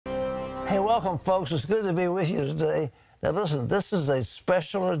Hey, welcome, folks. It's good to be with you today. Now, listen, this is a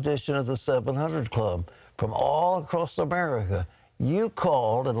special edition of the 700 Club from all across America. You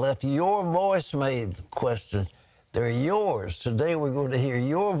called and left your voice-made questions. They're yours. Today, we're going to hear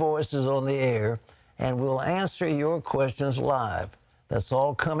your voices on the air, and we'll answer your questions live. That's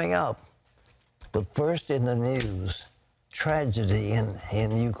all coming up. But first, in the news, tragedy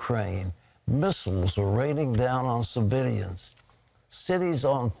in Ukraine. Missiles are raining down on civilians. Cities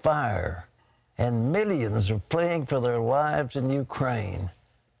on fire, and millions are fleeing for their lives in Ukraine.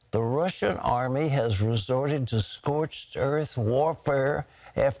 The Russian army has resorted to scorched earth warfare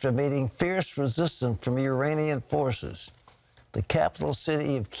after meeting fierce resistance from Ukrainian forces. The capital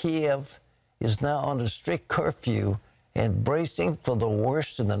city of Kiev is now under strict curfew and bracing for the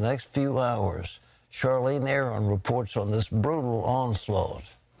worst in the next few hours. Charlene Aaron reports on this brutal onslaught.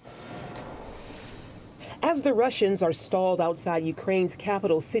 As the Russians are stalled outside Ukraine's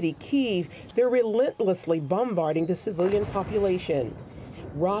capital city, Kyiv, they're relentlessly bombarding the civilian population.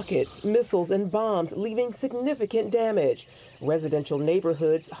 Rockets, missiles, and bombs leaving significant damage. Residential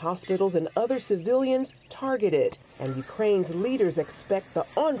neighborhoods, hospitals, and other civilians targeted. And Ukraine's leaders expect the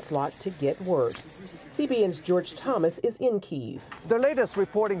onslaught to get worse. CBN's George Thomas is in Kyiv. The latest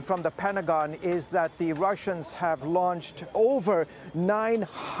reporting from the Pentagon is that the Russians have launched over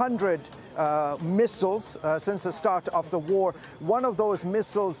 900 missiles since the start of the war. One of those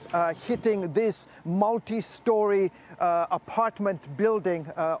missiles hitting this multi-story apartment building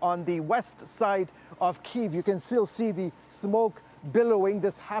on the west side of Kyiv. You can still see the smoke billowing.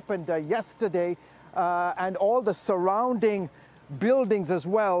 This happened yesterday, and all the surrounding buildings as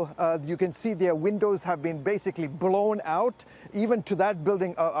well. You can see their windows have been basically blown out, even to that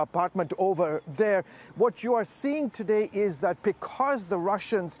building apartment over there. What you are seeing today is that because the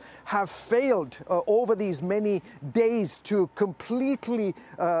Russians have failed over these many days to completely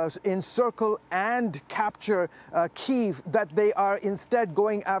encircle and capture Kyiv, that they are instead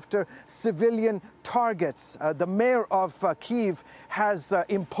going after civilian targets. The mayor of Kyiv has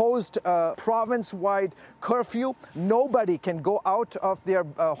imposed a province-wide curfew. Nobody can go out of their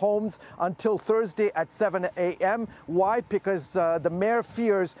homes until Thursday at 7 a.m. Why? Because the mayor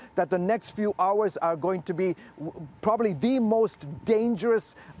fears that the next few hours are going to be probably the most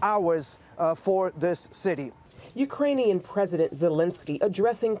dangerous hours for this city. Ukrainian President Zelensky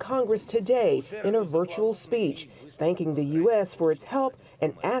addressing Congress today in a virtual speech, thanking the U.S. for its help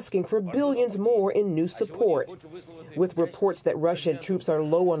and asking for billions more in new support. With reports that Russian troops are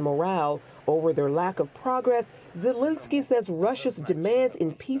low on morale over their lack of progress, Zelensky says Russia's demands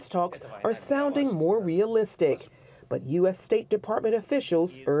in peace talks are sounding more realistic. But U.S. State Department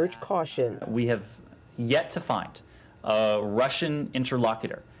officials urge caution. We have yet to find a Russian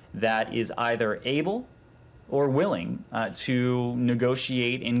interlocutor that is either able or willing to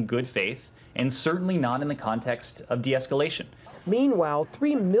negotiate in good faith, and certainly not in the context of de-escalation. Meanwhile,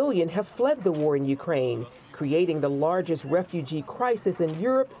 3 million have fled the war in Ukraine, creating the largest refugee crisis in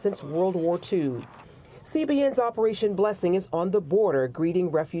Europe since World War II. CBN's Operation Blessing is on the border, greeting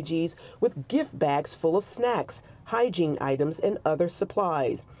refugees with gift bags full of snacks, hygiene items, and other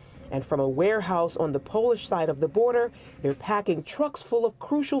supplies. And from a warehouse on the Polish side of the border, they're packing trucks full of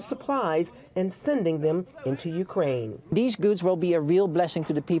crucial supplies and sending them into Ukraine. These goods will be a real blessing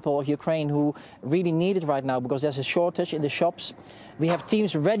to the people of Ukraine who really need it right now, because there's a shortage in the shops. We have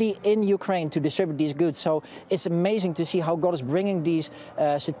teams ready in Ukraine to distribute these goods. So it's amazing to see how God is bringing these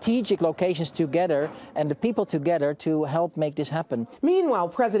strategic locations together and the people together to help make this happen. Meanwhile,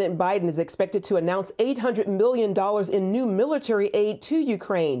 President Biden is expected to announce $800 million in new military aid to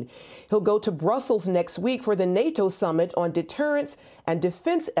Ukraine. He'll go to Brussels next week for the NATO summit on deterrence and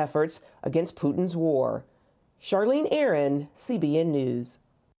defense efforts against Putin's war. Charlene Aaron, CBN News.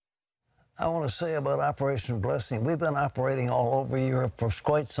 I want to say about Operation Blessing, we've been operating all over Europe for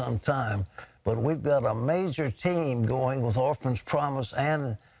quite some time, but we've got a major team going with Orphan's Promise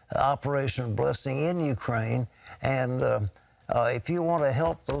and Operation Blessing in Ukraine. And if you want to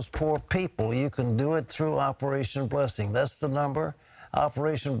help those poor people, you can do it through Operation Blessing. That's the number.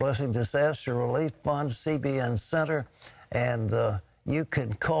 Operation Blessing Disaster Relief Fund, CBN Center, and you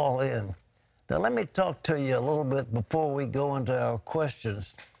can call in. Now, let me talk to you a little bit before we go into our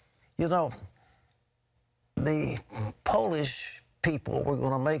questions. You know, the Polish people were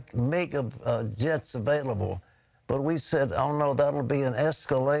going to make mega jets available, but we said, oh, no, that'll be an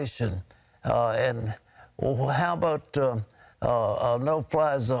escalation. And well, how about a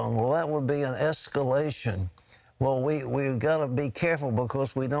no-fly zone? Well, that would be an escalation. Well, we've got to be careful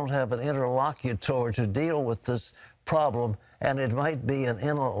because we don't have an interlocutor to deal with this problem, and it might be an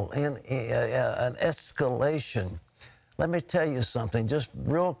escalation. let me tell you something, just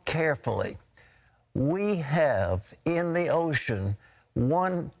real carefully. We have in the ocean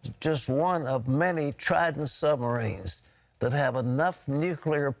just one of many Trident submarines that have enough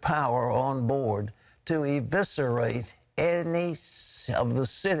nuclear power on board to eviscerate any of the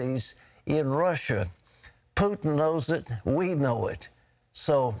cities in Russia. Putin knows it, we know it.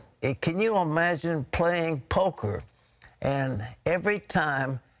 So can you imagine playing poker and every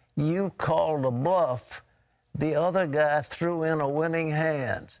time you called a bluff, the other guy threw in a winning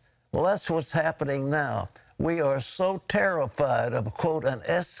hand? Well, that's what's happening now. We are so terrified of, quote, an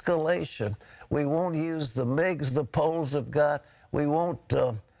escalation. We won't use the MiGs the Poles have got. We won't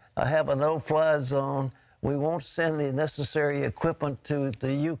have a no-fly zone. We won't send the necessary equipment to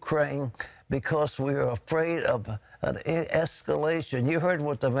the Ukraine because we are afraid of an escalation. You heard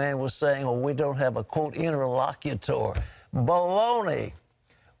what the man was saying, oh, we don't have a, quote, interlocutor. Baloney.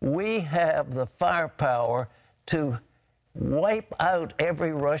 We have the firepower to wipe out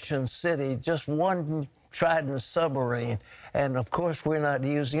every Russian city, just one Trident submarine. And of course, we're not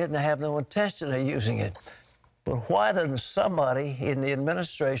using it and have no intention of using it. But why doesn't somebody in the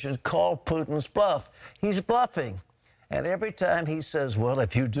administration call Putin's bluff? He's bluffing. And every time he says, well,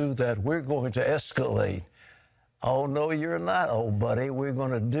 if you do that, we're going to escalate. Oh, no, you're not, old buddy. We're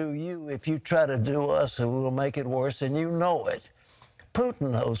going to do you if you try to do us, and we'll make it worse, and you know it.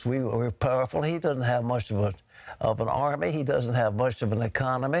 Putin knows we're powerful. He doesn't have much of an army. He doesn't have much of an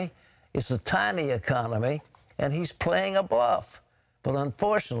economy. It's a tiny economy, and he's playing a bluff. But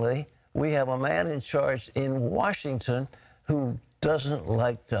unfortunately, we have a man in charge in Washington who doesn't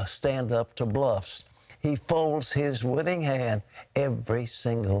like to stand up to bluffs. He folds his winning hand every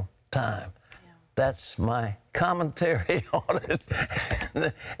single time. Yeah. That's my commentary on it.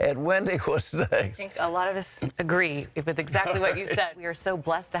 And Wendy, what's next? I think a lot of us agree with exactly what you said. We are so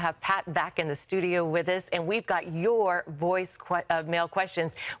blessed to have Pat back in the studio with us, and we've got your voice mail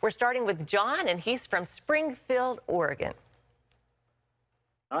questions. We're starting with John, and he's from Springfield, Oregon.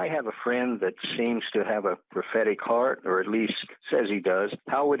 I have a friend that seems to have a prophetic heart, or at least says he does.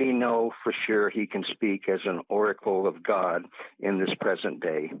 How would he know for sure he can speak as an oracle of God in this present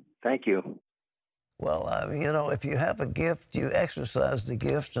day? Thank you. Well, you know, if you have a gift, you exercise the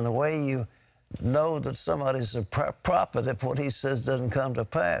gift, and the way you know that somebody's a prophet if what he says doesn't come to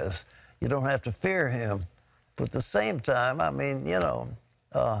pass. You don't have to fear him. But at the same time, I mean, you know,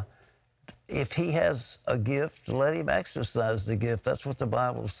 if he has a gift, let him exercise the gift. That's what the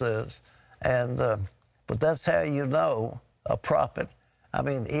Bible says. And but that's how you know a prophet. I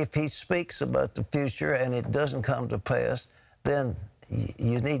mean, if he speaks about the future and it doesn't come to pass, then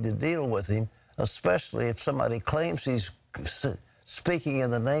you need to deal with him, especially if somebody claims he's speaking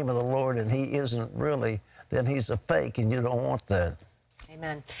in the name of the Lord and he isn't really, then he's a fake, and you don't want that.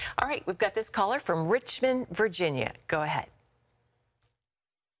 Amen. All right, we've got this caller from Richmond, Virginia. Go ahead.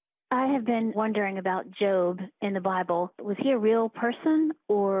 I have been wondering about Job in the Bible. Was he a real person,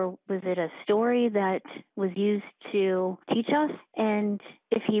 or was it a story that was used to teach us? And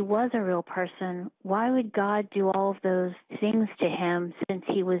if he was a real person, why would God do all of those things to him since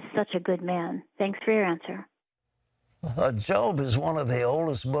he was such a good man? Thanks for your answer. Job is one of the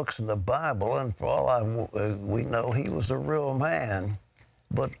oldest books in the Bible, and for all we know, he was a real man.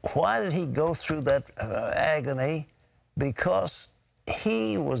 But why did he go through that agony? Because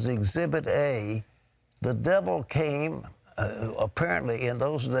he was Exhibit A. The devil came. Apparently, in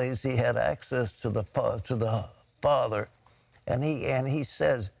those days, he had access to the Father, and he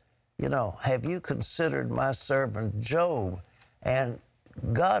said, "You know, have you considered my servant Job?" And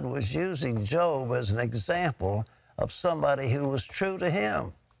God was using Job as an example of somebody who was true to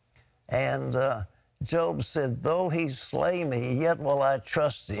him. And Job said, "Though he slay me, yet will I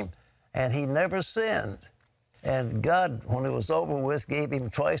trust him." And he never sinned. And God, when it was over with, gave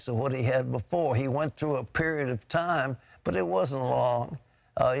him twice of what he had before. He went through a period of time, but it wasn't long.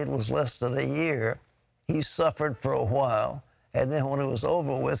 It was less than a year. He suffered for a while, and then when it was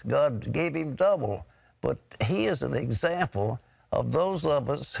over with, God gave him double. But he is an example of those of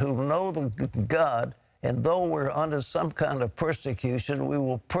us who know God, and though we're under some kind of persecution, we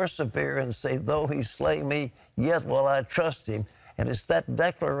will persevere and say, "Though he slay me, yet will I trust him." And it's that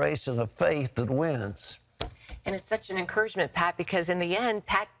declaration of faith that wins. And it's such an encouragement, Pat, because in the end,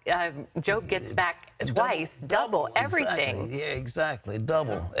 Job gets back twice, double everything. Exactly. Yeah, exactly,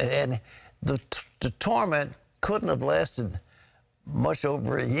 double. And the torment couldn't have lasted much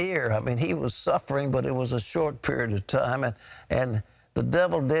over a year. I mean, he was suffering, but it was a short period of time. And the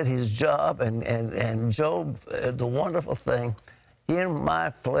devil did his job. And Job, the wonderful thing, in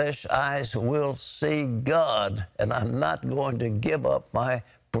my flesh I will see God, and I'm not going to give up my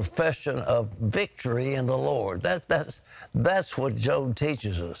profession of victory in the Lord. That's what Job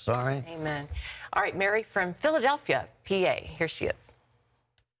teaches us, all right? Amen. All right, Mary from Philadelphia, PA. Here she is.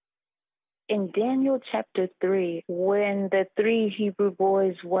 In Daniel chapter 3, when the 3 Hebrew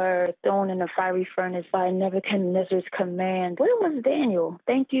boys were thrown in a fiery furnace by Nebuchadnezzar's command, where was Daniel?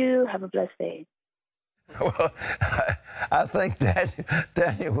 Thank you. Have a blessed day. Well, I think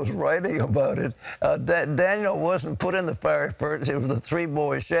Daniel was writing about it. Daniel wasn't put in the fiery furnace. It was the 3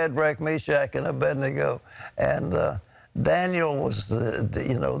 boys, Shadrach, Meshach, and Abednego. And Daniel was,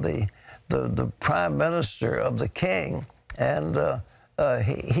 the prime minister of the king. And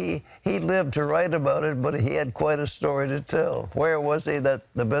he lived to write about it, but he had quite a story to tell. Where was he? That's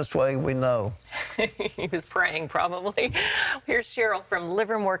the best way we know. He was praying, probably. Here's Cheryl from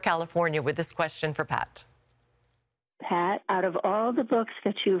Livermore, California, with this question for Pat. Pat, out of all the books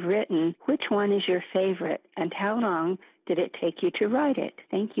that you've written, which one is your favorite, and how long did it take you to write it?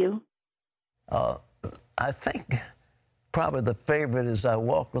 Thank you. I think probably the favorite is I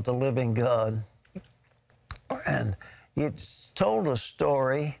Walk with the Living God. And it's told a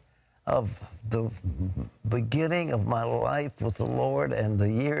story of the beginning of my life with the Lord and the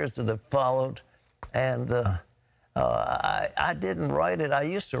years that have followed. And I didn't write it. I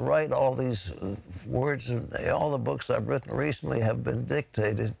used to write all these words, and all the books I've written recently have been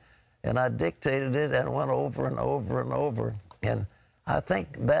dictated. And I dictated it and went over and over and over. And I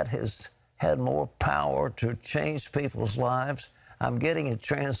think that has had more power to change people's lives. I'm getting it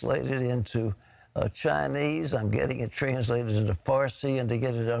translated into Chinese. I'm getting it translated into Farsi and to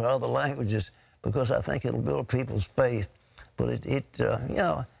get it in other languages because I think it'll build people's faith. But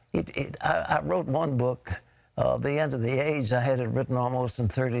I wrote one book, The End of the Age. I had it written almost in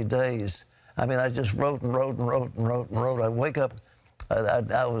 30 days. I mean, I just wrote and wrote and wrote and wrote and wrote. I'd wake up,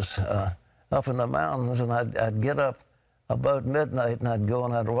 I was up in the mountains, and I'd get up about midnight, and I'd go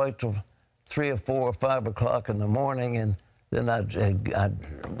and I'd write till 3 or 4 or 5 o'clock in the morning, and then I'd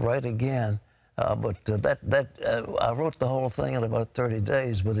write again. I wrote the whole thing in about 30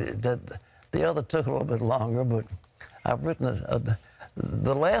 days, but the other took a little bit longer. But I've written it.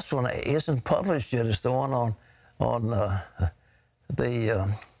 The last one isn't published yet. It's the one on the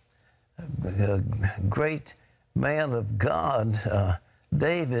great man of God,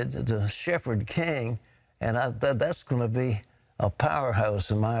 David, the shepherd king, and that's going to be a powerhouse,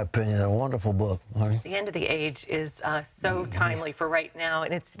 in my opinion, a wonderful book. Right? The End of the Age is so timely for right now,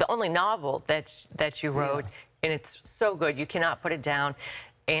 and it's the only novel that you wrote, and it's so good. You cannot put it down.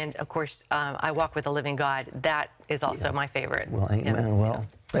 And, of course, I Walk with the Living God. That is also my favorite. Well, amen. Well,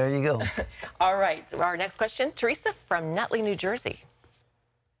 there you go. All right. Our next question, Teresa from Nutley, New Jersey.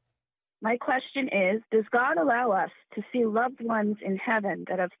 My question is, does God allow us to see loved ones in heaven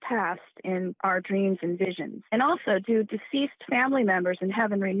that have passed in our dreams and visions? And also, do deceased family members in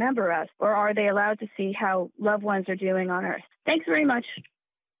heaven remember us, or are they allowed to see how loved ones are doing on earth? Thanks very much.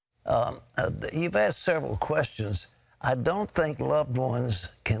 You've asked several questions. I don't think loved ones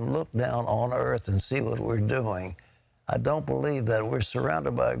can look down on earth and see what we're doing. I don't believe that. We're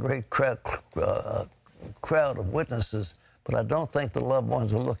surrounded by a great crowd of witnesses, but I don't think the loved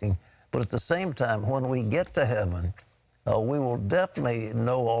ones are looking. But at the same time, when we get to heaven, we will definitely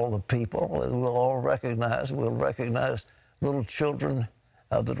know all the people. We'll all recognize. We'll recognize little children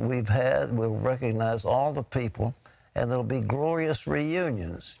that we've had. We'll recognize all the people, and there'll be glorious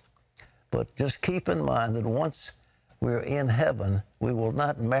reunions. But just keep in mind that once we're in heaven, we will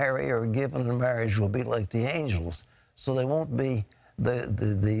not marry or given in marriage. We'll be like the angels. So they won't be,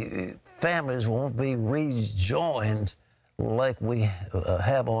 the families won't be rejoined like we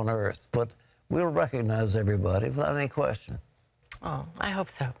have on earth. But we'll recognize everybody without any question. Oh, I hope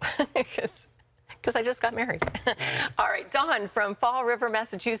so, because I just got married. All right, Dawn from Fall River,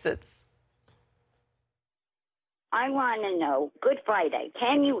 Massachusetts. I want to know, Good Friday,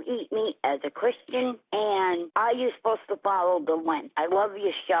 can you eat meat as a Christian? And are you supposed to follow the Lent? I love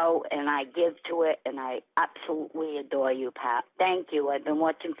your show, and I give to it, and I absolutely adore you, Pat. Thank you. I've been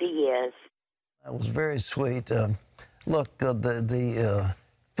watching for years. That was very sweet. Look, the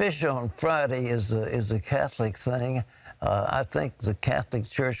fish on Friday is a Catholic thing. I think the Catholic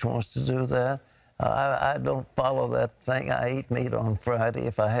Church wants to do that. I don't follow that thing. I eat meat on Friday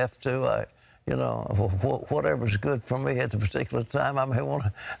if I have to. Whatever's good for me at the particular time. I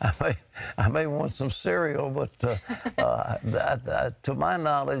may want some cereal, but to my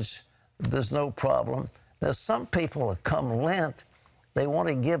knowledge, there's no problem. There's some people that come Lent, they want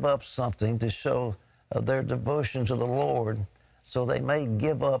to give up something to show their devotion to the Lord. So they may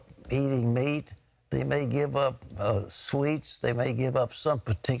give up eating meat, they may give up sweets, they may give up some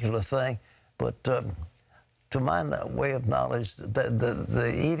particular thing, but to my way of knowledge,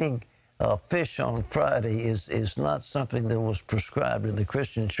 the eating fish on Friday is not something that was prescribed in the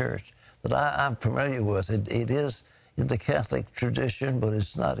Christian church that I'm familiar with. It is in the Catholic tradition, but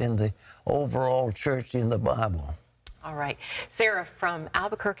it's not in the overall church in the Bible. All right. Sarah from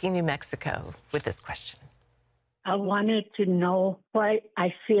Albuquerque, New Mexico, with this question. I wanted to know why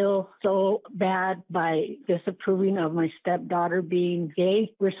I feel so bad by disapproving of my stepdaughter being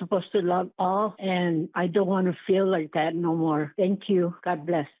gay. We're supposed to love all, and I don't want to feel like that no more. Thank you. God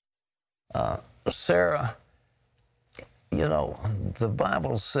bless. Sarah, you know, the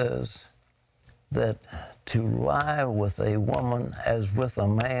Bible says that to lie with a woman as with a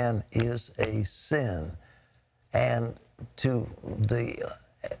man is a sin. And to the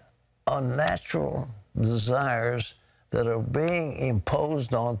unnatural desires that are being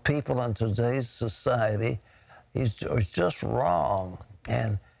imposed on people in today's society is just wrong.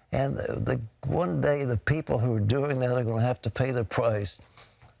 And one day the people who are doing that are going to have to pay the price.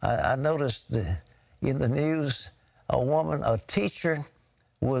 I noticed in the news a teacher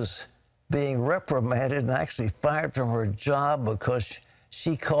was being reprimanded and actually fired from her job because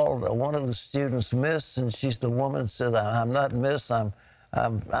she called one of the students Miss, and the woman said, "I'm not Miss, I'm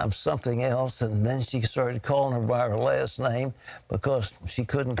something else." And then she started calling her by her last name because she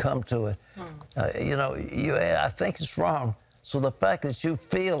couldn't come to it. You know, I think it's wrong. So the fact that you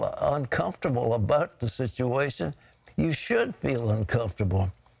feel uncomfortable about the situation, you should feel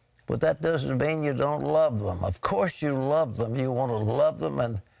uncomfortable. But that doesn't mean you don't love them. Of course you love them. You want to love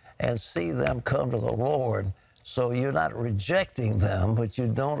them and see them come to the Lord. So you're not rejecting them, but you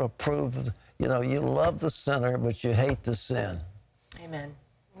don't approve. You know, you love the sinner, but you hate the sin. Amen.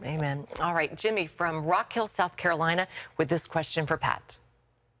 Amen. All right, Jimmy from Rock Hill, South Carolina, with this question for Pat.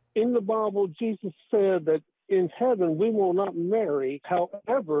 In the Bible, Jesus said that in heaven we will not marry.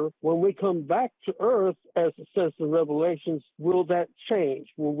 However, when we come back to earth, as it says in Revelations, will that change?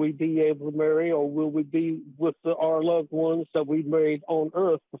 Will we be able to marry, or will we be with our loved ones that we married on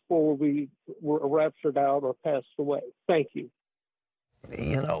earth before we were raptured out or passed away? Thank you.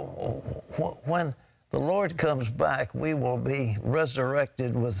 You know, when the Lord comes back, we will be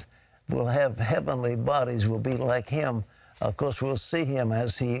resurrected we'll have heavenly bodies. We'll be like him. Of course, we'll see him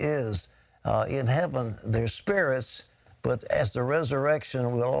as he is. In heaven, they're spirits, but as the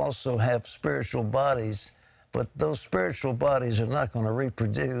resurrection, we'll also have spiritual bodies. But those spiritual bodies are not going to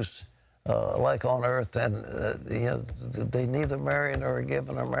reproduce like on earth, and you know, they neither marry nor are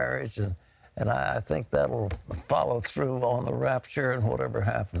given a marriage, and I think that'll follow through on the rapture and whatever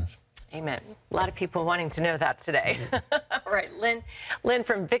happens. Amen. A lot of people wanting to know that today. All right, Lynn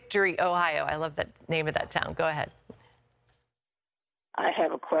from Victory, Ohio. I love that name of that town. Go ahead. I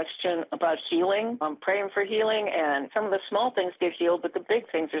have a question about healing. I'm praying for healing, and some of the small things get healed, but the big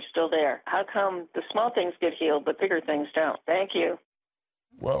things are still there. How come the small things get healed, but bigger things don't? Thank you.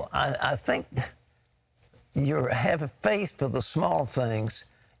 Well, I think you have faith for the small things.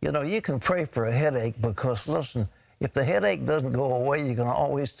 You know, you can pray for a headache because, listen, if the headache doesn't go away, you can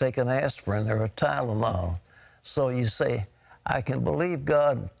always take an aspirin or a Tylenol. So you say, I can believe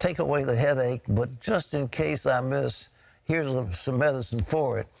God, take away the headache, but just in case I miss, here's some medicine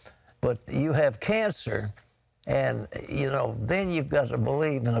for it. But you have cancer, and, you know, then you've got to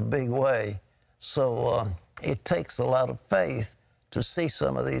believe in a big way. So it takes a lot of faith to see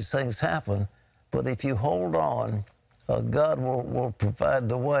some of these things happen. But if you hold on, God will provide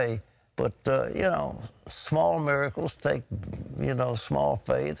the way. But, you know, small miracles take, you know, small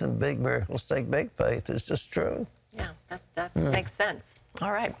faith, and big miracles take big faith. It's just true. Yeah, that makes sense.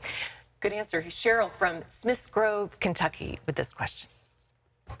 All right. Good answer. Cheryl from Smiths Grove, Kentucky, with this question.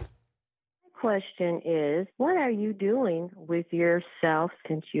 My question is, what are you doing with yourself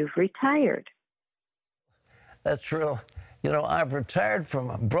since you've retired? That's real. You know, I've retired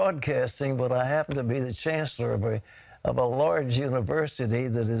from broadcasting, but I happen to be the chancellor of a large university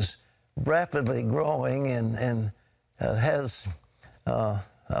that is rapidly growing and has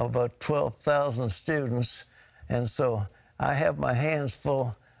about 12,000 students. And so I have my hands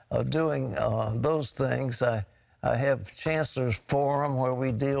full of doing those things. I have Chancellor's Forum where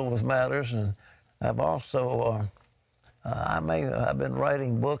we deal with matters, and I've also, I've been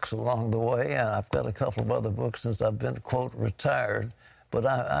writing books along the way, and I've got a couple of other books since I've been, quote, retired. But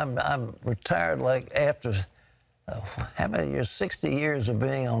I'm retired like after, how many years, 60 years of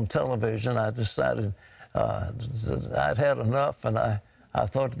being on television. I decided that I'd had enough, and I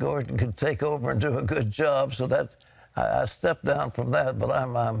thought Gordon could take over and do a good job, so that I stepped down from that. But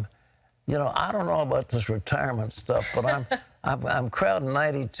I'm you know, I don't know about this retirement stuff, but I'm crowding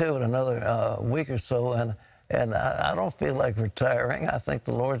 92 in another week or so, And I don't feel like retiring. I think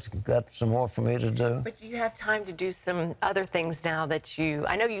the Lord's got some more for me to do. But do you have time to do some other things now that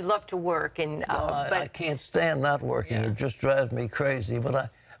I know you love to work, and but I can't stand not working. It just drives me crazy.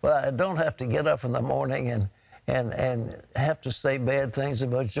 But I don't have to get up in the morning and have to say bad things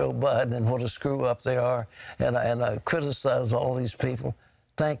about Joe Biden and what a screw up they are, and I criticize all these people.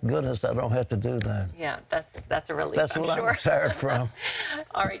 Thank goodness I don't have to do that. Yeah, that's a relief. That's what I'm retired from.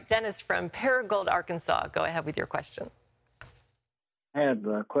 All right, Dennis from Paragould, Arkansas. Go ahead with your question. I have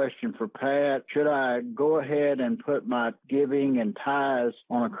a question for Pat. Should I go ahead and put my giving and tithes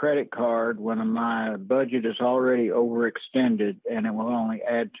on a credit card when my budget is already overextended and it will only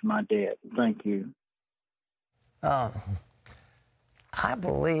add to my debt? Thank you. I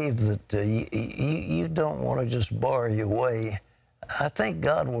believe that you don't want to just borrow your way. I think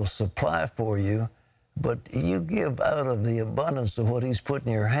God will supply for you, but you give out of the abundance of what He's put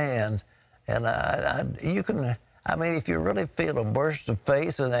in your hand. And you can, I mean, if you really feel a burst of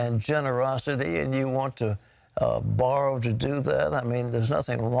faith and generosity and you want to borrow to do that, I mean, there's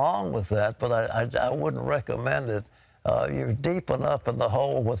nothing wrong with that, but I wouldn't recommend it. You're deep enough in the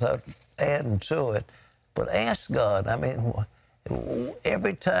hole without adding to it. But ask God. I mean,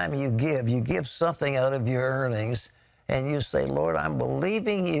 every time you give something out of your earnings, and you say, Lord, I'm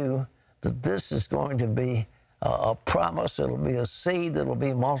believing you that this is going to be a promise. It'll be a seed that'll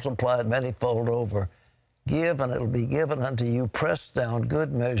be multiplied manyfold over. Give, and it'll be given unto you, pressed down,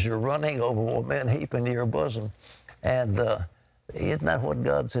 good measure, running over, will men heap into your bosom. And isn't that what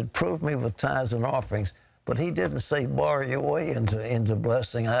God said? Prove me with tithes and offerings. But He didn't say borrow your way into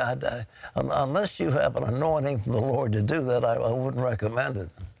blessing. Unless you have an anointing from the Lord to do that, I wouldn't recommend it.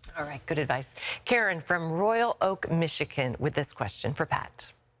 All right, good advice. Karen from Royal Oak, Michigan, with this question for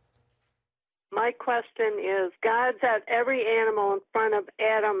Pat. My question is, God set every animal in front of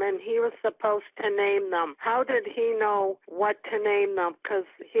Adam, and he was supposed to name them. How did he know what to name them? Because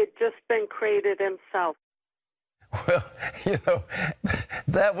he had just been created himself. Well, you know,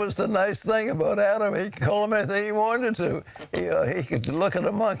 that was the nice thing about Adam. He could call him anything he wanted to. He could look at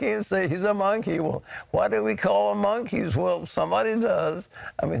a monkey and say, he's a monkey. Well, why do we call them monkeys? Well, somebody does.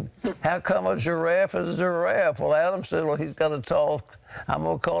 I mean, how come a giraffe is a giraffe? Well, Adam said, well, he's got a tall, I'm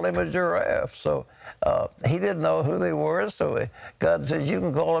going to call him a giraffe. So he didn't know who they were. So God says, you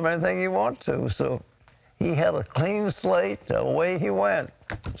can call them anything you want to. So he had a clean slate. Away he went.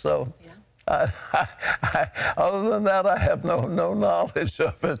 So. Yeah. Other than that, I have no knowledge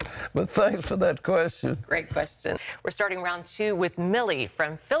of it. But thanks for that question. Great question. We're starting round two with Millie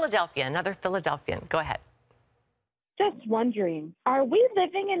from Philadelphia, another Philadelphian. Go ahead. Just wondering, are we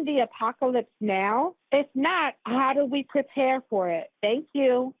living in the apocalypse now? If not, how do we prepare for it? Thank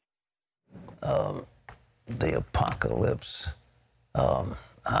you. The apocalypse,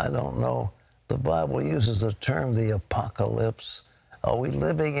 I don't know. The Bible uses the term the apocalypse. Are we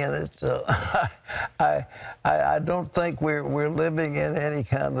living in it? I don't think we're living in any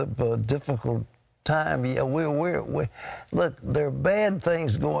kind of difficult time. Yeah, look, there are bad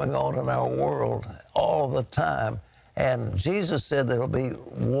things going on in our world all the time. And Jesus said there'll be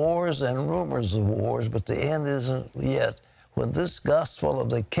wars and rumors of wars, but the end isn't yet. When this gospel of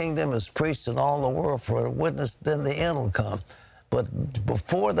the kingdom is preached in all the world for a witness, then the end will come. But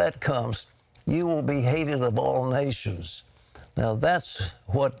before that comes, you will be hated of all nations. Now, that's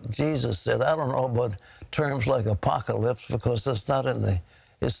what Jesus said. I don't know about terms like apocalypse because it's not in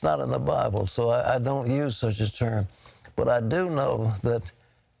the Bible, so I don't use such a term. But I do know that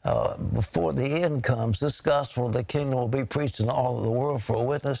before the end comes, this gospel of the kingdom will be preached in all of the world for a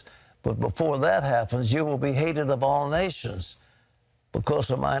witness. But before that happens, you will be hated of all nations because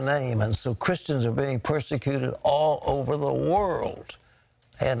of my name. And so Christians are being persecuted all over the world.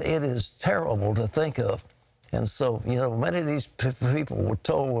 And it is terrible to think of. And so, you know, many of these people were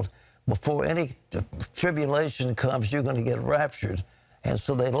told before any tribulation comes, you're going to get raptured. And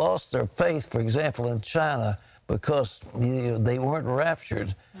so they lost their faith, for example, in China, because they weren't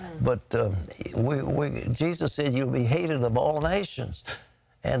raptured. But Jesus said, you'll be hated of all nations.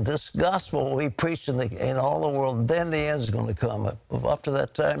 And this gospel will be preached in all the world. Then the end is going to come. Up to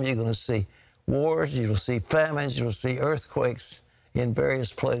that time, you're going to see wars, you'll see famines, you'll see earthquakes in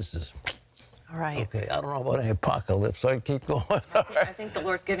various places. All right. Okay, I don't know about any apocalypse, so I keep going. I think the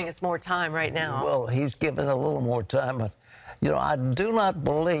Lord's giving us more time right now. Well, He's giving a little more time. But, you know, I do not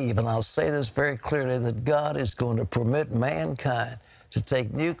believe, and I'll say this very clearly, that God is going to permit mankind to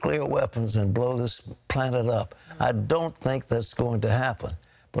take nuclear weapons and blow this planet up. I don't think that's going to happen.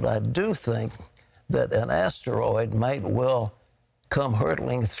 But I do think that an asteroid might well come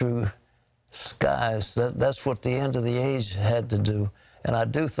hurtling through skies. That's what the end of the age had to do. And I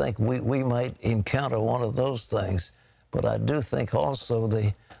do think we might encounter one of those things. But I do think also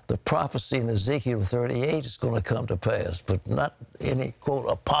the prophecy in Ezekiel 38 is going to come to pass, but not any, quote,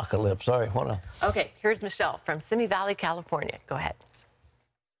 apocalypse. Sorry, hold on. Okay, here's Michelle from Simi Valley, California. Go ahead.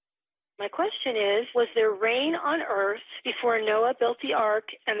 My question is, was there rain on earth before Noah built the ark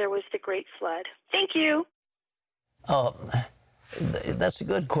and there was the great flood? Thank you. That's a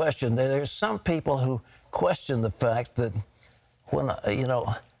good question. There's some people who question the fact that when,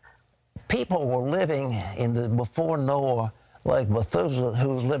 people were living before Noah, like Methuselah,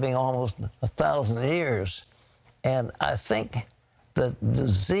 who was living almost 1,000 years. And I think that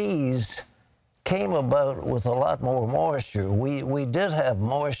disease came about with a lot more moisture. We did have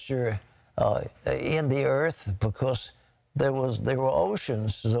moisture in the earth because there were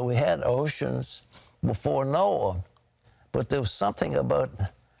oceans, so we had oceans before Noah. But there was something about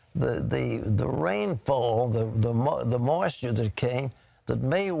the rainfall, the moisture that came, that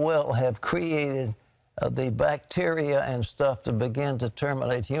may well have created the bacteria and stuff to begin to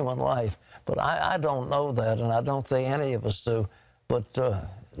terminate human life. But I don't know that, and I don't think any of us do. But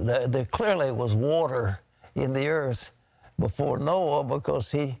there clearly was water in the earth before Noah because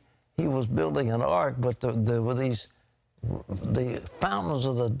he was building an ark, but there were the fountains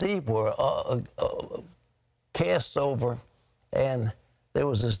of the deep were cast over, and there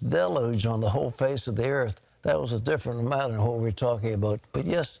was this deluge on the whole face of the earth. That was a different amount than what we're talking about. But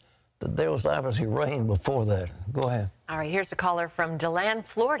yes, there was obviously rain before that. Go ahead. All right, here's a caller from DeLand,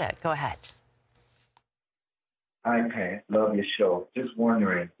 Florida. Go ahead. Hi, Pat. Love your show. Just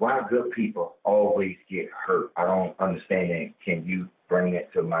wondering why good people always get hurt. I don't understand it. Can you bring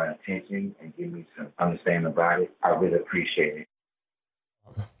it to my attention and give me some understanding about it? I really appreciate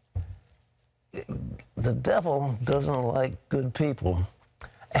it. The devil doesn't like good people.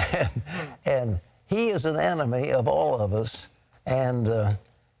 And he is an enemy of all of us. And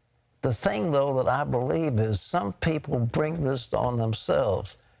the thing, though, that I believe is some people bring this on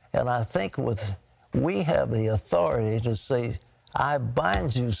themselves. And I think we have the authority to say, I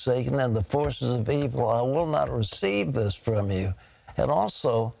bind you, Satan, and the forces of evil. I will not receive this from you. And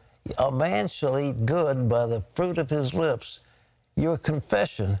also, a man shall eat good by the fruit of his lips. Your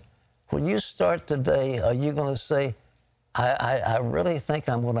confession, when you start today, are you going to say, I really think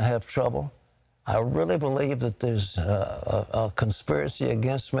I'm going to have trouble? I really believe that there's a conspiracy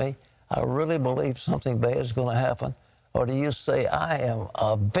against me. I really believe something bad is going to happen. Or do you say, I am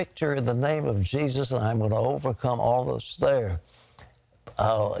a victor in the name of Jesus and I'm going to overcome all that's there?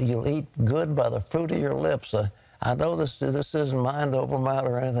 You'll eat good by the fruit of your lips. I know this isn't mind over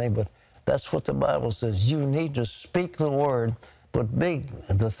matter or anything, but that's what the Bible says. You need to speak the word. But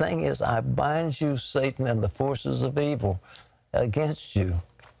the thing is, I bind you, Satan, and the forces of evil against you.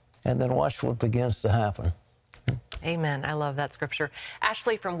 And then watch what begins to happen. Amen. I love that scripture.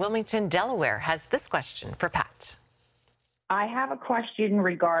 Ashley from Wilmington, Delaware, has this question for Pat. I have a question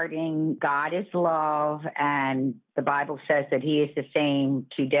regarding God is love, and the Bible says that he is the same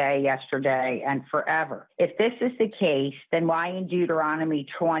today, yesterday, and forever. If this is the case, then why in Deuteronomy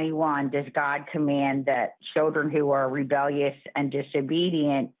 21 does God command that children who are rebellious and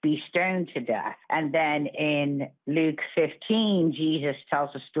disobedient be stoned to death? And then in Luke 15, Jesus tells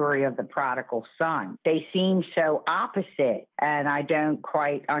the story of the prodigal son. They seem so opposite, and I don't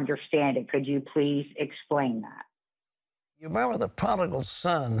quite understand it. Could you please explain that? You remember the prodigal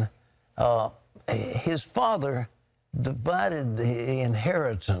son, his father divided the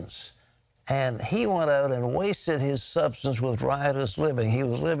inheritance, and he went out and wasted his substance with riotous living. He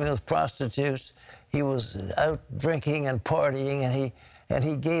was living with prostitutes. He was out drinking and partying, and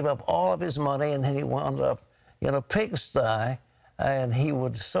he gave up all of his money, and then he wound up in a pigsty, and he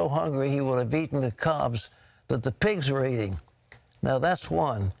was so hungry he would have eaten the cobs that the pigs were eating. Now, that's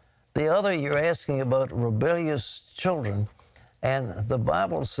one. The other, you're asking about rebellious children, and the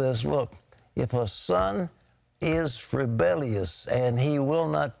Bible says, look, if a son is rebellious and he will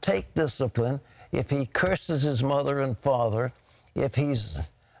not take discipline, if he curses his mother and father, if he's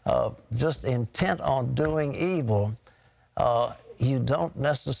just intent on doing evil, you don't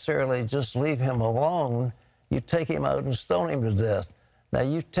necessarily just leave him alone. You take him out and stone him to death. Now,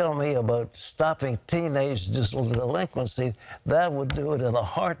 you tell me about stopping teenage delinquency, that would do it in a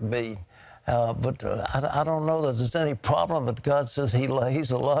heartbeat. But I don't know that there's any problem that God says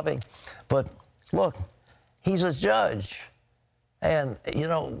he's a loving. But look, he's a judge. And, you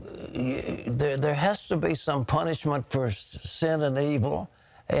know, there has to be some punishment for sin and evil.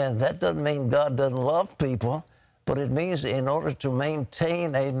 And that doesn't mean God doesn't love people, but it means in order to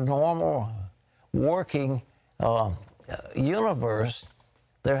maintain a normal working universe,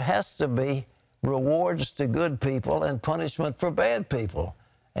 there has to be rewards to good people and punishment for bad people.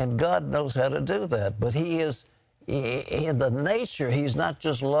 And God knows how to do that. But he is, in the nature, he's not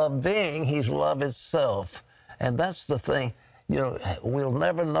just love being, he's love itself. And that's the thing. You know, we'll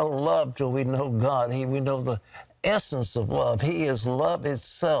never know love till we know God. We know the essence of love. He is love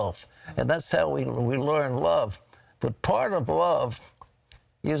itself. And that's how we learn love. But part of love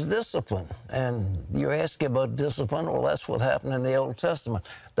is discipline. And you're asking about discipline. Well, that's what happened in the Old Testament.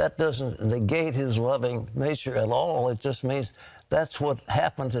 That doesn't negate his loving nature at all. It just means that's what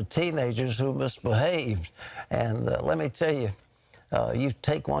happened to teenagers who misbehaved. And let me tell you, you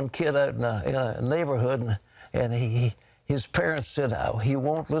take one kid out in a neighborhood and his parents said, oh, he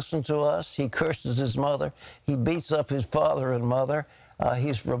won't listen to us. He curses his mother. He beats up his father and mother.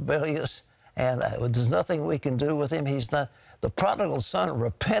 He's rebellious. And there's nothing we can do with him. He's not. The prodigal son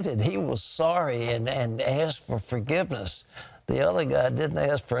repented. He was sorry and asked for forgiveness. The other guy didn't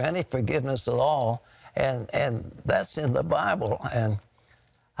ask for any forgiveness at all. And that's in the Bible. And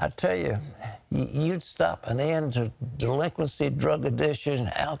I tell you, you'd stop an end to delinquency, drug addiction,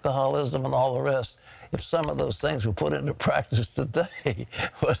 alcoholism, and all the rest if some of those things were put into practice today.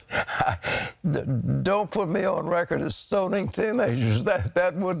 But don't put me on record as stoning teenagers.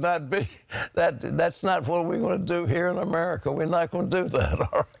 That would not be, that's not what we're going to do here in America. We're not going to do that,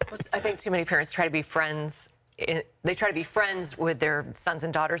 all right? I think too many parents try to be friends. They try to be friends with their sons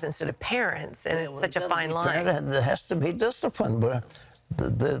and daughters instead of parents, and it's such a fine line. There has to be discipline, but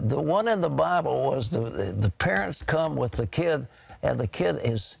the one in the Bible was the parents come with the kid, and the kid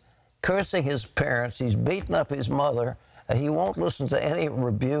is cursing his parents. He's beating up his mother. He won't listen to any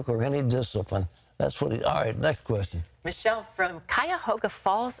rebuke or any discipline. That's what he... All right, next question. Michelle from Cuyahoga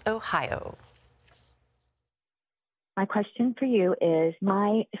Falls, Ohio. My question for you is,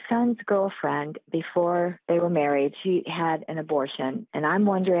 my son's girlfriend, before they were married, she had an abortion, and I'm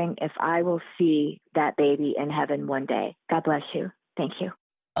wondering if I will see that baby in heaven one day. God bless you. Thank you.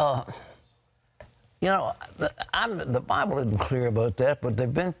 You know, the Bible isn't clear about that, but there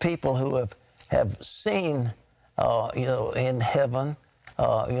have been people who have seen, you know, in heaven,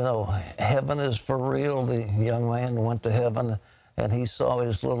 you know, heaven is for real. The young man went to heaven, and he saw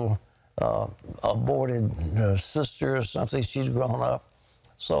his little aborted sister or something. She'd grown up.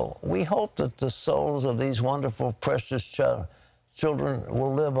 So we hope that the souls of these wonderful, precious children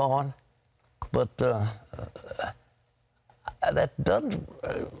will live on. But that doesn't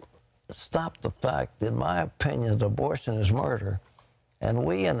stop the fact, in my opinion, that abortion is murder. And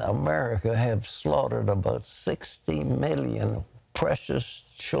we in America have slaughtered about 60 million precious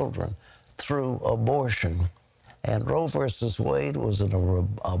children through abortion. And Roe versus Wade was an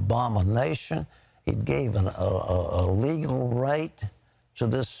abomination. It gave a legal right to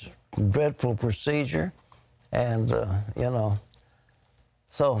this dreadful procedure. And, you know,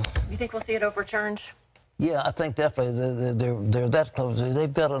 so... You think we'll see it overturned? Yeah, I think definitely they're that close.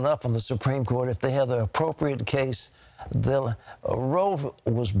 They've got enough on the Supreme Court. If they have the appropriate case, Roe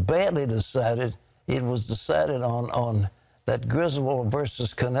was badly decided. It was decided on that Griswold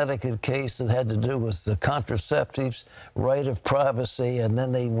versus Connecticut case that had to do with the contraceptives, right of privacy, and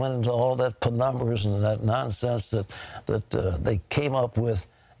then they went into all that penumbras and that nonsense that they came up with.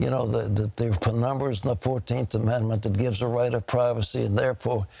 You know, there are penumbras in the 14th Amendment that gives a right of privacy, and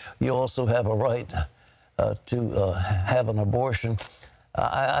therefore you also have a right to have an abortion.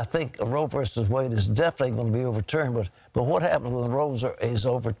 I think Roe versus Wade is definitely going to be overturned, but what happens when Roe is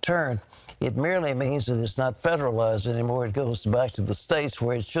overturned? It merely means that it's not federalized anymore. It goes back to the states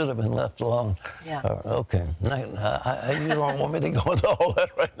where it should have been left alone. Yeah. Okay. You don't want me to go into all that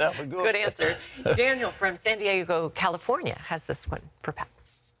right now, but Good answer. Daniel from San Diego, California has this one for Pat.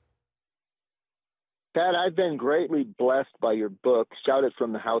 Pat, I've been greatly blessed by your book, Shouted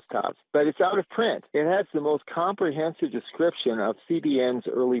from the Housetops, but it's out of print. It has the most comprehensive description of CBN's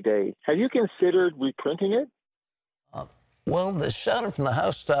early days. Have you considered reprinting it? Well, the Shouted from the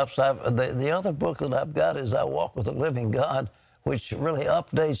Housetops, the other book that I've got is I Walk with the Living God, which really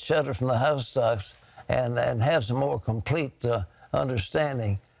updates Shouted from the Housetops and has a more complete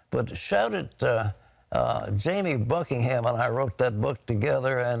understanding. But Shouted, Jamie Buckingham and I wrote that book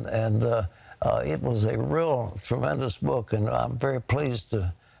together, and it was a real tremendous book, and I'm very pleased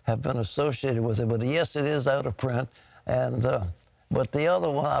to have been associated with it. But yes, it is out of print, and but the other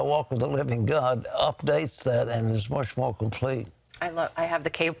one, I Walk with the Living God, updates that and is much more complete. I have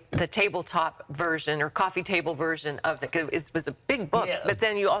the tabletop version or coffee table version of it. It was a big book, yeah. But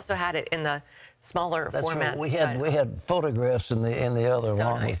then you also had it in the smaller formats. Right. We had photographs in the other so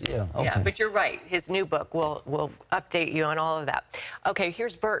one. Nice. Yeah, okay. Yeah, but you're right. His new book will update you on all of that. Okay,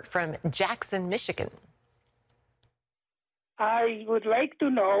 here's Bert from Jackson, Michigan. I would like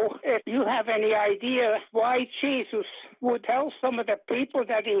to know if you have any idea why Jesus would tell some of the people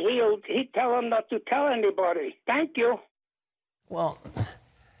that he healed, he'd tell them not to tell anybody. Thank you. Well,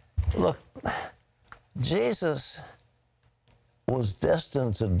 look, Jesus was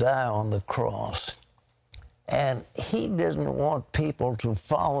destined to die on the cross, and he didn't want people to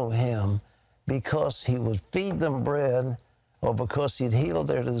follow him because he would feed them bread or because he'd heal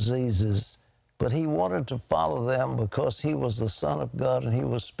their diseases, but he wanted to follow them because he was the Son of God and he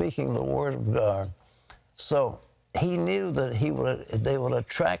was speaking the Word of God. So he knew that they would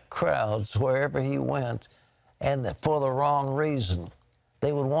attract crowds wherever he went, and for the wrong reason.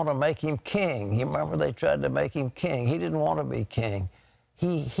 They would want to make him king. You remember they tried to make him king. He didn't want to be king.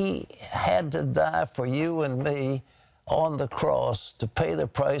 He had to die for you and me on the cross to pay the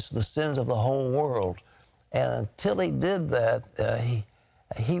price of the sins of the whole world. And until he did that,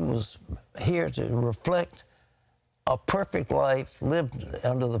 he was here to reflect a perfect life lived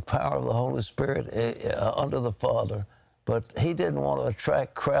under the power of the Holy Spirit, under the Father. But he didn't want to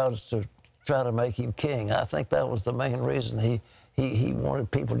attract crowds to try to make him king. I think that was the main reason he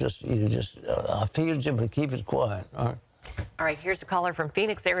wanted people just I feared you, but keep it quiet. All right, here's a caller from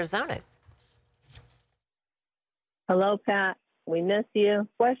Phoenix, Arizona. Hello, Pat. We miss you.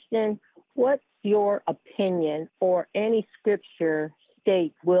 Question, what's your opinion or any scripture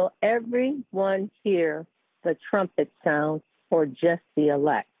state, will everyone hear the trumpet sound or just the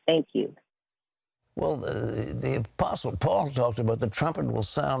elect? Thank you. Well, the Apostle Paul talked about the trumpet will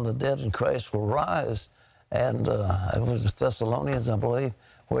sound, the dead in Christ will rise. And it was the Thessalonians, I believe,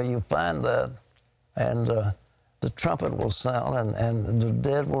 where you find that. And the trumpet will sound and the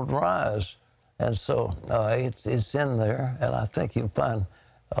dead will rise. And so it's in there. And I think you'll find,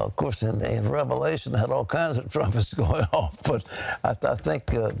 of course, in Revelation, had all kinds of trumpets going off. But I think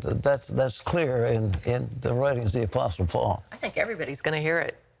that's clear in the writings of the Apostle Paul. I think everybody's going to hear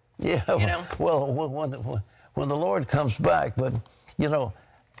it. Yeah, you know? Well, when the Lord comes back, but, you know,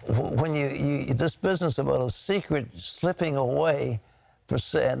 when this business about a secret slipping away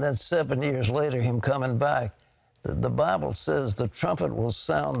and then 7 years later him coming back, the Bible says the trumpet will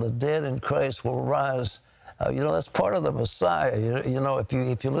sound, the dead in Christ will rise. You know, that's part of the Messiah. You know, if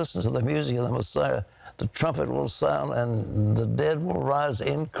you listen to the music of the Messiah, the trumpet will sound and the dead will rise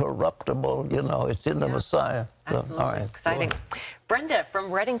incorruptible. You know, it's in the Messiah. Absolutely. So, all right, exciting. Brenda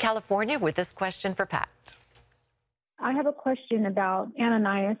from Redding, California, with this question for Pat. I have a question about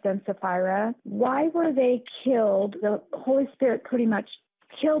Ananias and Sapphira. Why were they killed? The Holy Spirit pretty much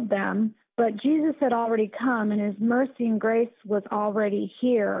killed them, but Jesus had already come and his mercy and grace was already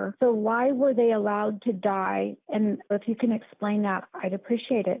here. So why were they allowed to die? And if you can explain that, I'd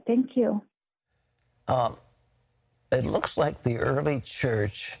appreciate it. Thank you. It looks like the early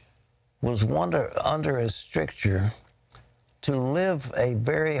church was under a stricture to live a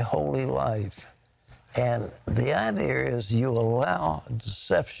very holy life. And the idea is you allow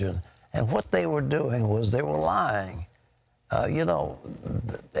deception. And what they were doing was they were lying. You know,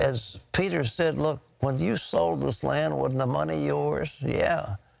 as Peter said, look, when you sold this land, wasn't the money yours?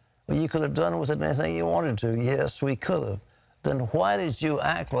 Yeah. Well, you could have done with it anything you wanted to. Yes, we could have. Then why did you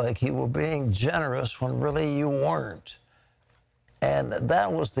act like you were being generous when really you weren't? And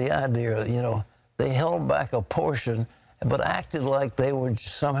that was the idea, you know. They held back a portion, but acted like they were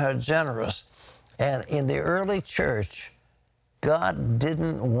somehow generous. And in the early church, God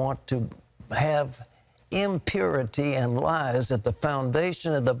didn't want to have impurity and lies at the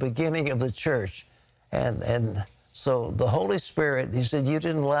foundation, at the beginning of the church. And so the Holy Spirit, he said, you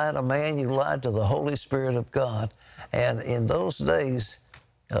didn't lie to man, you lied to the Holy Spirit of God. And in those days,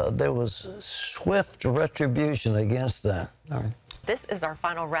 there was swift retribution against that. All right. This is our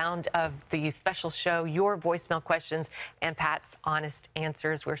final round of the special show, Your Voicemail Questions and Pat's Honest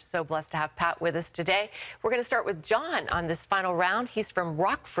Answers. We're so blessed to have Pat with us today. We're going to start with John on this final round. He's from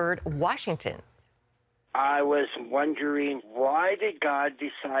Rockford, Washington. I was wondering, why did God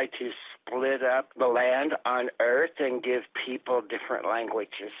decide to split up the land on earth and give people different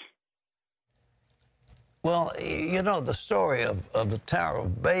languages? Well, you know, the story of the Tower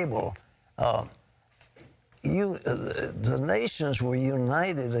of Babel, the nations were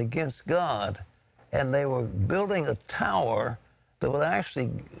united against God, and they were building a tower that would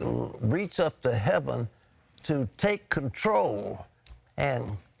actually reach up to heaven to take control.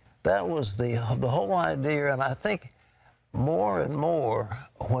 And that was the whole idea. And I think more and more,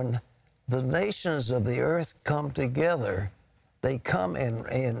 when the nations of the earth come together, they come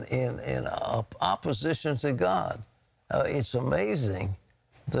in opposition to God. It's amazing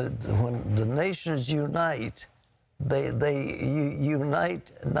that when the nations unite, they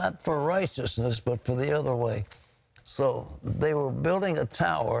unite not for righteousness, but for the other way. So they were building a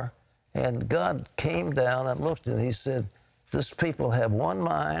tower, and God came down and looked, and he said, this people have one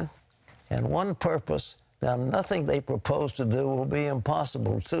mind and one purpose. Now, nothing they propose to do will be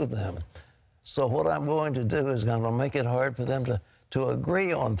impossible to them. So what I'm going to do is I'm going to make it hard for them to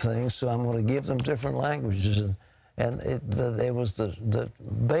agree on things, so I'm going to give them different languages. And there was the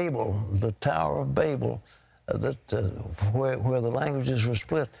Babel, the Tower of Babel, where the languages were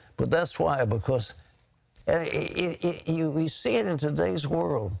split. But that's why, because we see it in today's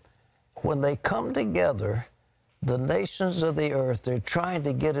world. When they come together, the nations of the earth, they're trying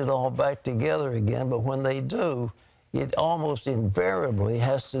to get it all back together again, but when they do, it almost invariably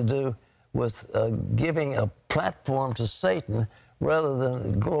has to do with giving a platform to Satan rather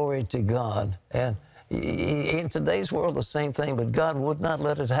than glory to God. And in today's world, the same thing, but God would not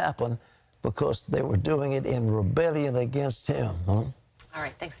let it happen because they were doing it in rebellion against him. All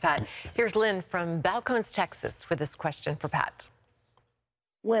right, thanks, Pat. Here's Lynn from Balcones, Texas, with this question for Pat.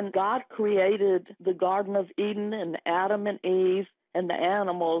 When God created the Garden of Eden and Adam and Eve and the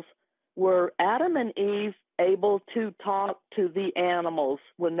animals, were Adam and Eve able to talk to the animals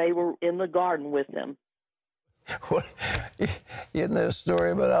when they were in the garden with them? Isn't there a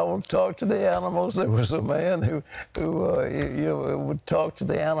story about I will talk to the animals? There was a man who would talk to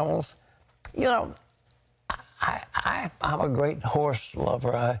the animals. You know, I'm a great horse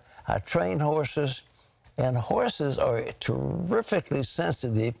lover. I train horses. And horses are terrifically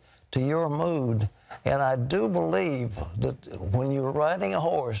sensitive to your mood. And I do believe that when you're riding a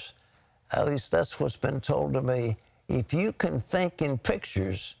horse, at least that's what's been told to me, if you can think in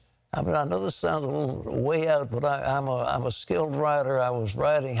pictures, I mean, I know this sounds a little way out, but I'm a skilled rider. I was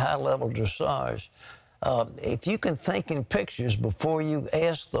riding high-level dressage. If you can think in pictures before you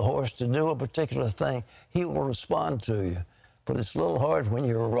ask the horse to do a particular thing, he will respond to you. But it's a little hard when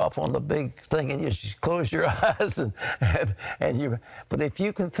you're up on the big thing and you just close your eyes but if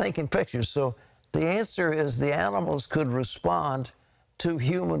you can think in pictures. So the answer is the animals could respond to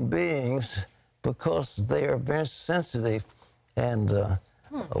human beings because they are very sensitive. And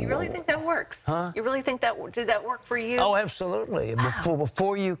you really think that works? Huh? You really think did that work for you? Oh, absolutely. Wow.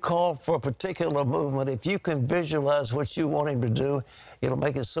 Before you call for a particular movement, if you can visualize what you want him to do, it'll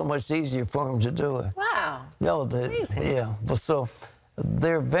make it so much easier for him to do it. Wow. No, amazing. Yeah. But so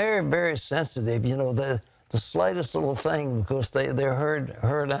they're very, very sensitive. You know, the slightest little thing, because they're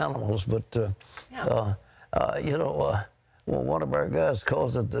herd animals. But you know, well, one of our guys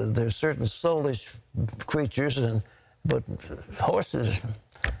calls it there's certain soulish creatures, but horses.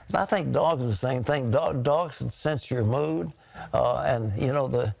 And I think dogs are the same thing. Dogs can sense your mood, and you know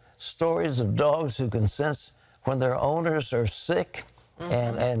the stories of dogs who can sense when their owners are sick.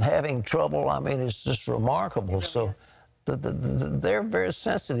 And having trouble, I mean, it's just remarkable. It really so they're very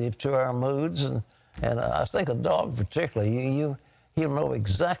sensitive to our moods, and I think a dog particularly, he'll know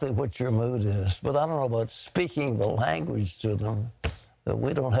exactly what your mood is. But I don't know about speaking the language to them.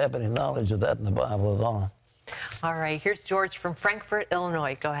 We don't have any knowledge of that in the Bible at all. All right, here's George from Frankfort,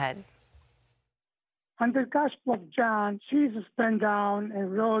 Illinois. Go ahead. On the Gospel of John, Jesus bent down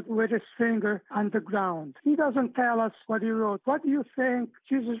and wrote with his finger on the ground. He doesn't tell us what he wrote. What do you think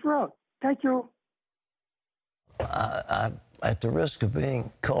Jesus wrote? Thank you. At the risk of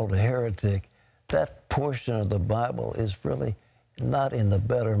being called a heretic, that portion of the Bible is really not in the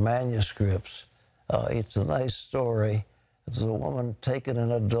better manuscripts. It's a nice story. It's a woman taken in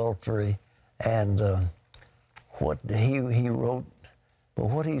adultery, and what he wrote, but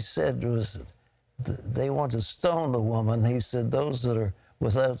what he said was, they want to stone the woman. He said, those that are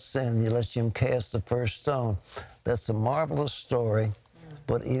without sin, you let them cast the first stone. That's a marvelous story,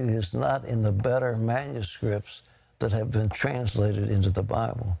 but it is not in the better manuscripts that have been translated into the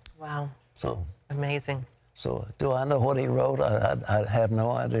Bible. Wow. So amazing. So do I know what he wrote? I have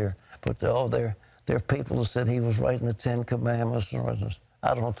no idea. But there are people who said he was writing the Ten Commandments.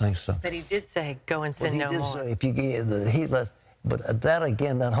 I don't think so. But he did say, go and sin no more. Say, if you but that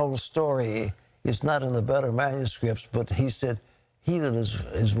again, that whole story is not in the better manuscripts, but he said, he that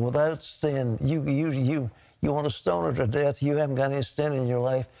is without sin, you want to stone her to death, you haven't got any sin in your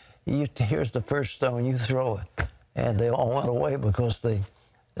life, here's the first stone, you throw it. And they all went away because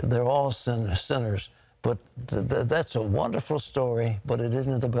they're all sinners. But that's a wonderful story, but it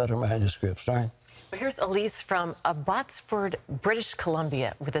isn't in the better manuscripts, right? Here's Elise from Abbotsford, British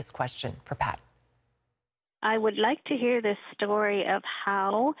Columbia, with this question for Pat. I would like to hear the story of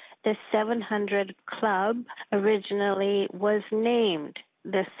how the 700 Club originally was named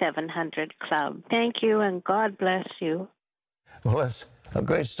the 700 Club. Thank you, and God bless you. Well, that's a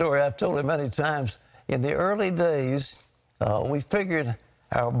great story. I've told it many times. In the early days, we figured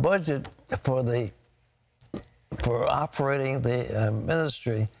our budget for the for operating the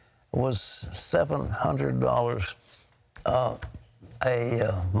ministry was $700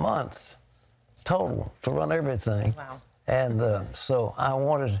 a month total to run everything. Wow. And so I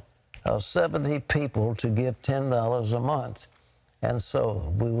wanted 70 people to give $10 a month. And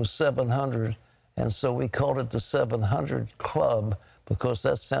so we were 700. And so we called it the 700 Club because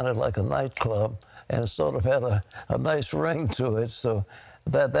that sounded like a nightclub and it sort of had a nice ring to it. So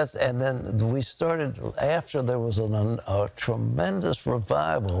and then we started after there was a tremendous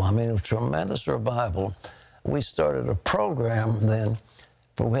revival. I mean, a tremendous revival. We started a program then.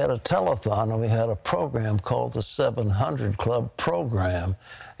 But we had a telethon and we had a program called the 700 Club program,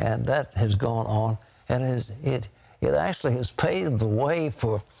 and that has gone on, and it actually has paved the way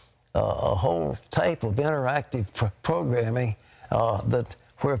for a whole type of interactive programming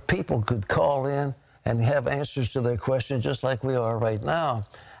where people could call in and have answers to their questions just like we are right now,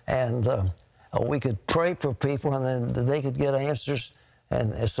 and we could pray for people and then they could get answers,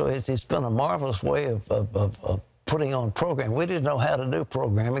 and so it's been a marvelous way of putting on program. We didn't know how to do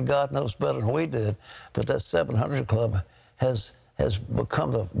programming. God knows better than we did. But that 700 Club has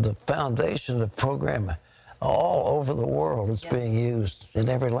become the foundation of programming all over the world. It's being used in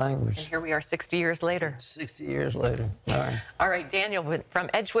every language. And here we are 60 years later. 60 years later. All right. All right, Daniel from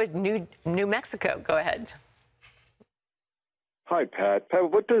Edgewood, New Mexico. Go ahead. Hi, Pat.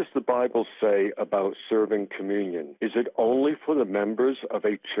 Pat, what does the Bible say about serving communion? Is it only for the members of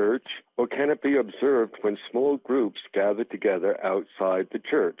a church, or can it be observed when small groups gather together outside the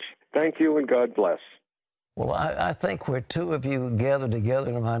church? Thank you, and God bless. Well, I think where two of you gather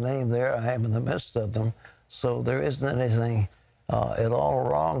together in my name, there I am in the midst of them. So there isn't anything at all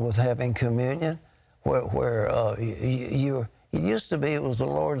wrong with having communion. It used to be it was the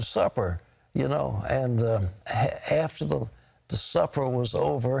Lord's Supper, you know, and after the supper was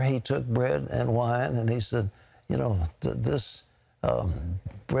over, he took bread and wine, and he said, you know, this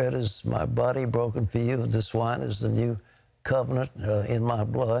bread is my body broken for you, and this wine is the new covenant in my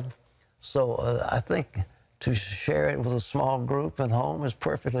blood. So I think to share it with a small group at home is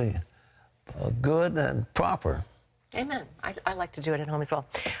perfectly good and proper. Amen. I like to do it at home as well.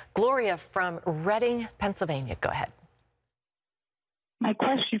 Gloria from Reading, Pennsylvania. Go ahead. My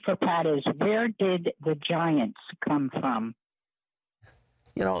question for Pat is, where did the giants come from?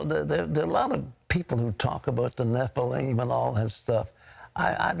 You know, there are a lot of people who talk about the Nephilim and all that stuff.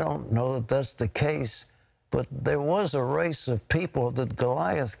 I don't know that that's the case, but there was a race of people that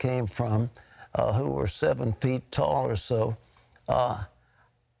Goliath came from who were 7 feet tall or so.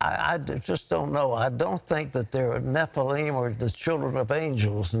 I just don't know. I don't think that they're Nephilim or the children of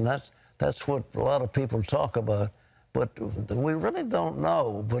angels, and that's what a lot of people talk about. But we really don't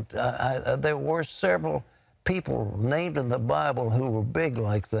know. But there were several people named in the Bible who were big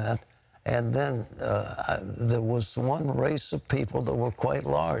like that. And then there was one race of people that were quite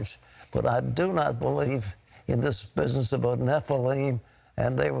large. But I do not believe in this business about Nephilim,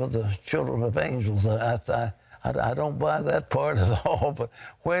 and they were the children of angels. I don't buy that part at all. But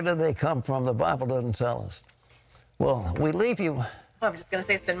where did they come from? The Bible doesn't tell us. Well, we leave you. I was just going to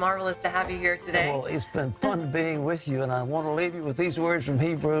say it's been marvelous to have you here today. Well, it's been fun being with you, and I want to leave you with these words from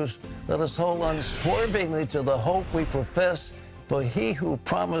Hebrews. Let us hold unswervingly to the hope we profess, for he who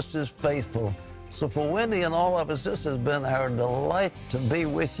promised is faithful. So for Wendy and all of us, this has been our delight to be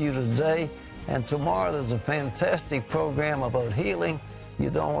with you today. And tomorrow there's a fantastic program about healing. You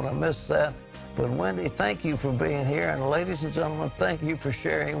don't want to miss that. But Wendy, thank you for being here. And ladies and gentlemen, thank you for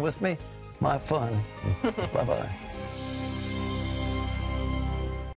sharing with me my fun. Bye-bye.